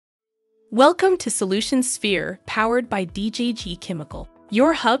Welcome to Solution Sphere, powered by DJG Chemical,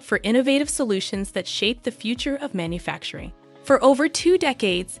 your hub for innovative solutions that shape the future of manufacturing. For over 2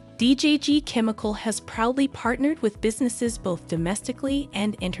 decades, DJG Chemical has proudly partnered with businesses both domestically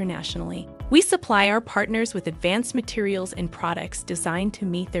and internationally. We supply our partners with advanced materials and products designed to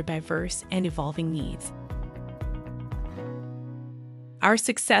meet their diverse and evolving needs. Our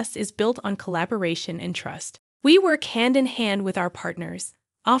success is built on collaboration and trust. We work hand in hand with our partners,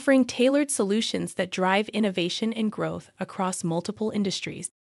 offering tailored solutions that drive innovation and growth across multiple industries.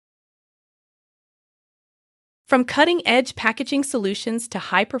 From cutting-edge packaging solutions to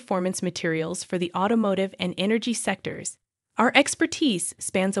high-performance materials for the automotive and energy sectors, our expertise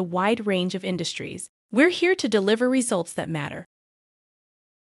spans a wide range of industries. We're here to deliver results that matter.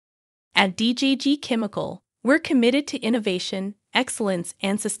 At DJG Chemical, we're committed to innovation, excellence,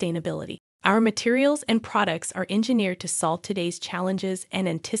 and sustainability. Our materials and products are engineered to solve today's challenges and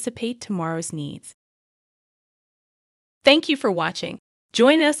anticipate tomorrow's needs. Thank you for watching.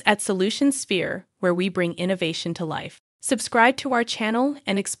 Join us at Solution Sphere, where we bring innovation to life. Subscribe to our channel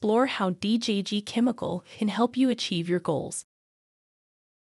and explore how DJG Chemical can help you achieve your goals.